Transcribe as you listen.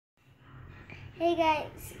Hey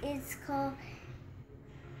guys, it's called.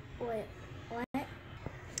 Wait, what? Hey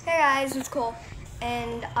guys, it's Cole,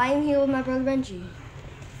 and I'm here with my brother Benji.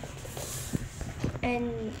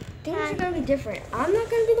 And things are gonna be different. I'm not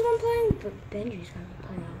gonna be the one playing, but Benji's gonna be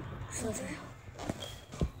playing. So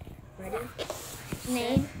ready?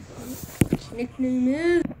 Name? Nickname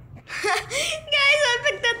is. Guys, I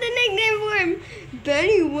picked up the nickname for him.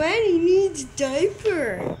 Benny when he needs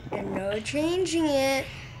diaper, and no changing it.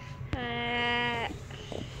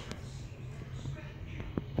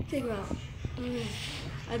 Think about.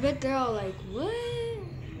 I bet they're all like, what?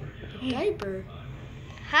 A diaper?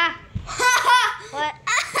 Ha! What?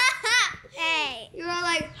 Hey! You're all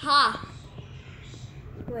like, ha.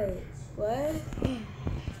 Wait, what?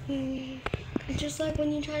 It's just like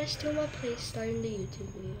when you try to steal my place starting the YouTube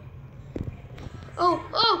video. Oh!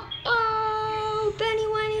 Benny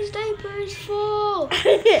Wenny's diaper is full.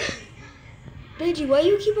 Benji, why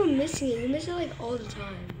you keep on missing it? You miss it like all the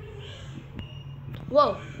time.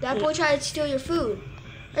 Whoa, that boy tried to steal your food.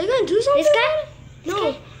 Are you gonna do something? This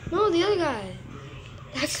guy? No, the other guy.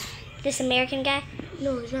 This American guy?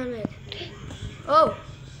 No, he's not American. Oh,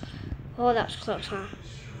 that was close, huh?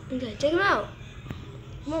 okay, take him out.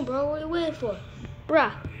 Come on, bro, what are you waiting for?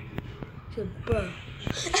 Bruh. He said, bro.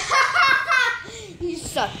 You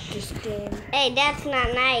suck this game. Hey, that's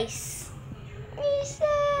not nice. He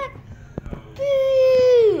said,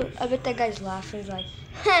 boo. I bet that guy's laughing. He's like,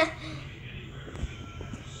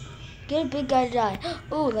 get a big guy to die.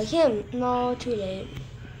 Oh, like him. No, too late.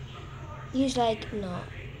 He's like, no.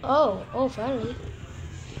 Oh, finally.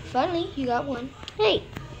 Finally, you got one. Hey.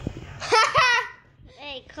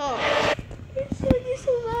 Hey, Cole. You're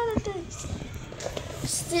so bad at this.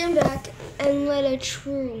 Stand back and let it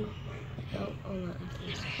true. Oh, not like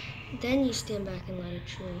this. Then you stand back and let it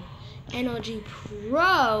true. NLG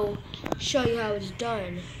Pro show you how it's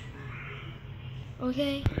done.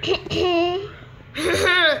 Okay?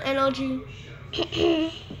 NLG.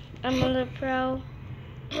 I'm on the pro.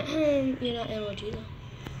 You're not NLG though.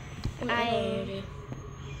 I am.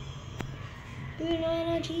 You're not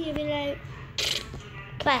NLG, you'd be like.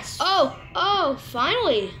 Plus. Oh,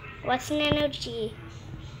 finally. What's an NOG?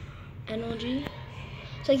 NLG?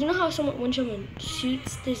 It's like, you know how when someone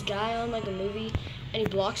shoots this guy on like a movie and he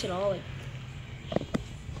blocks it all? Like,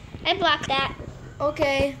 I blocked that.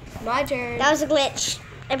 okay, my turn. That was a glitch.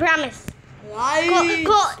 I promise. Lies.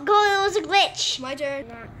 Go, it was a glitch. My turn.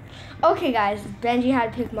 Okay, guys, Benji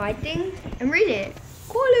had to pick my thing and read it.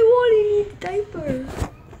 Collie Wally needs diaper.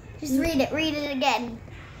 Just read it again.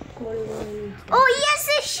 Collie Wally needs diaper. Oh, yes,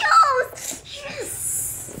 it shows.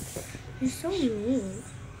 Yes. You're so mean.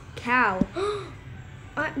 Cow.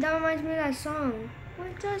 That reminds me of that song.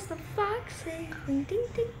 What does the fox say? Ding, ding,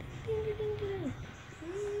 ding, ding, ding, ding, ding.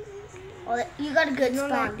 Oh, you got a good You know,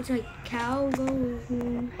 spot. like, it's like cow goes,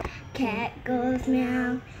 Cat goes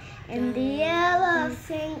meow, and the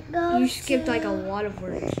elephant goes. You skipped like a lot of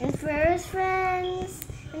words. And first friends,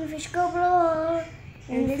 and fish go blow,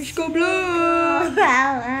 And the fish go sea blow. goes, ow,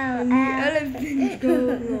 ow, And the ow. elephants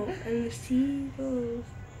go blow. And the sea goes.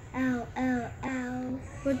 Ow, ow, ow.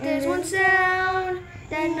 But there's one sound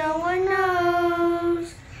that no one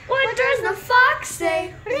knows. What does the fox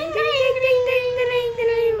say? Ring, ding, ding, ding, ding, ding, ding,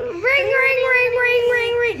 ding. Ring, ring, ring, ring,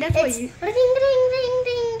 ring, ring. That's what you. Ring, ding, ding,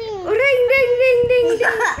 ding, ding. Ring, ding, ding, ding,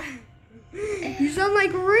 ding. You sound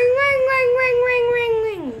like ring, ring, ring, ring, ring, ring,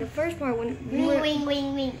 ring. The first part when. Ring, ring,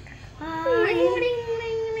 ring, ring. Ring, ring,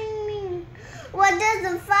 ring, ring, ring. What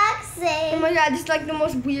does the fox say? Oh my god, this is like the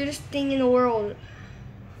most weirdest thing in the world.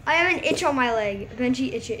 I have an itch on my leg.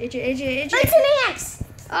 Benji, itch it, itch it, itch it, itch it. It's an ant.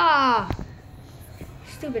 Ah!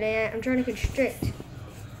 Stupid ant. I'm trying to constrict.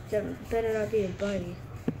 That better not be a bunny.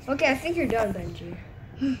 Okay, I think you're done, Benji.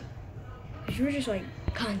 You were just like,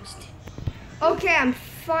 constant. Okay, I'm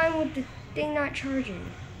fine with the thing not charging.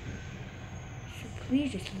 So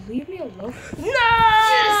please just leave me alone. No!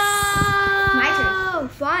 Yes! My turn. Oh,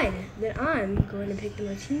 fine. Then I'm going to pick the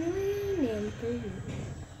martini name for you.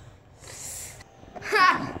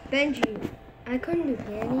 Ha! Benji, I couldn't do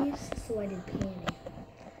panties, so I did panty.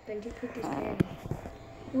 Benji pooped his panty.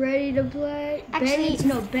 Ready to play? Actually,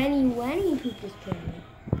 Benny Wenny pooped his panty.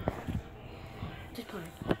 Just play.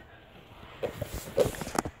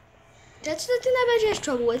 That's the thing that Benji has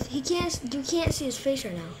trouble with. You can't see his face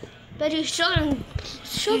right now. Benji,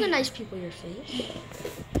 show the nice people your face,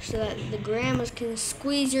 so that the grandmas can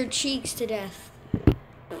squeeze your cheeks to death.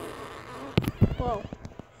 Whoa.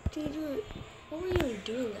 Dude, what were you even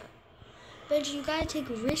doing that? Benji, you gotta take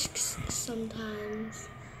risks sometimes.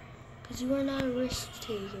 Because you are not a risk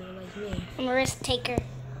taker like me. I'm a risk taker.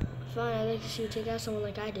 Fine, I'd like to see you take out someone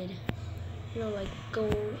like I did. You know, like go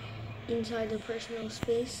inside the personal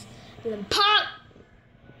space, and then pop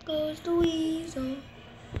goes the weasel.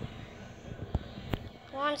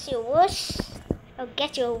 Want to see a wuss? I'll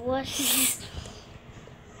get you a wuss.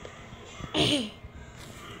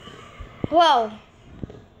 Whoa.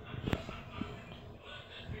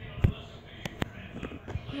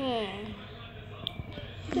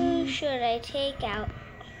 Who should I take out?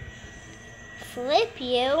 Flip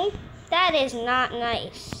you? That is not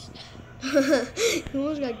nice. He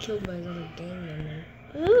almost got killed by another gang member.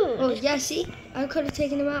 Ooh. Oh, yeah, see? I could have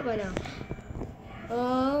taken him out by now.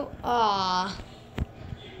 Oh, ah.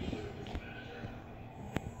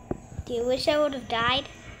 Do you wish I would have died?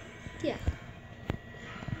 Yeah.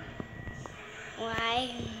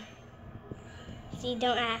 Why? So you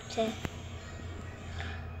don't have to.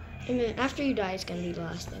 I mean, after you die, it's gonna be the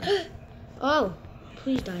last thing. Oh,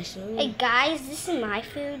 please die soon. Hey guys, this is my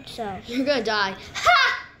food, so. You're gonna die.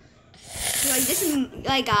 Ha! Like, this is,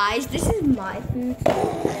 like, guys, this is my food.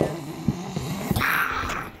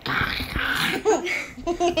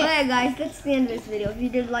 Alright guys, that's the end of this video. If you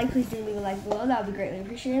did like, please do leave a like below. That would be greatly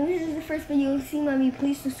appreciated. If this is the first video you've seen by me,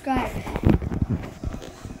 please subscribe.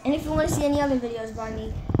 And if you want to see any other videos by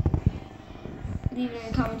me, leave it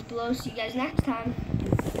in the comments below. See you guys next time.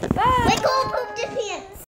 Bye! Let go of poop pants!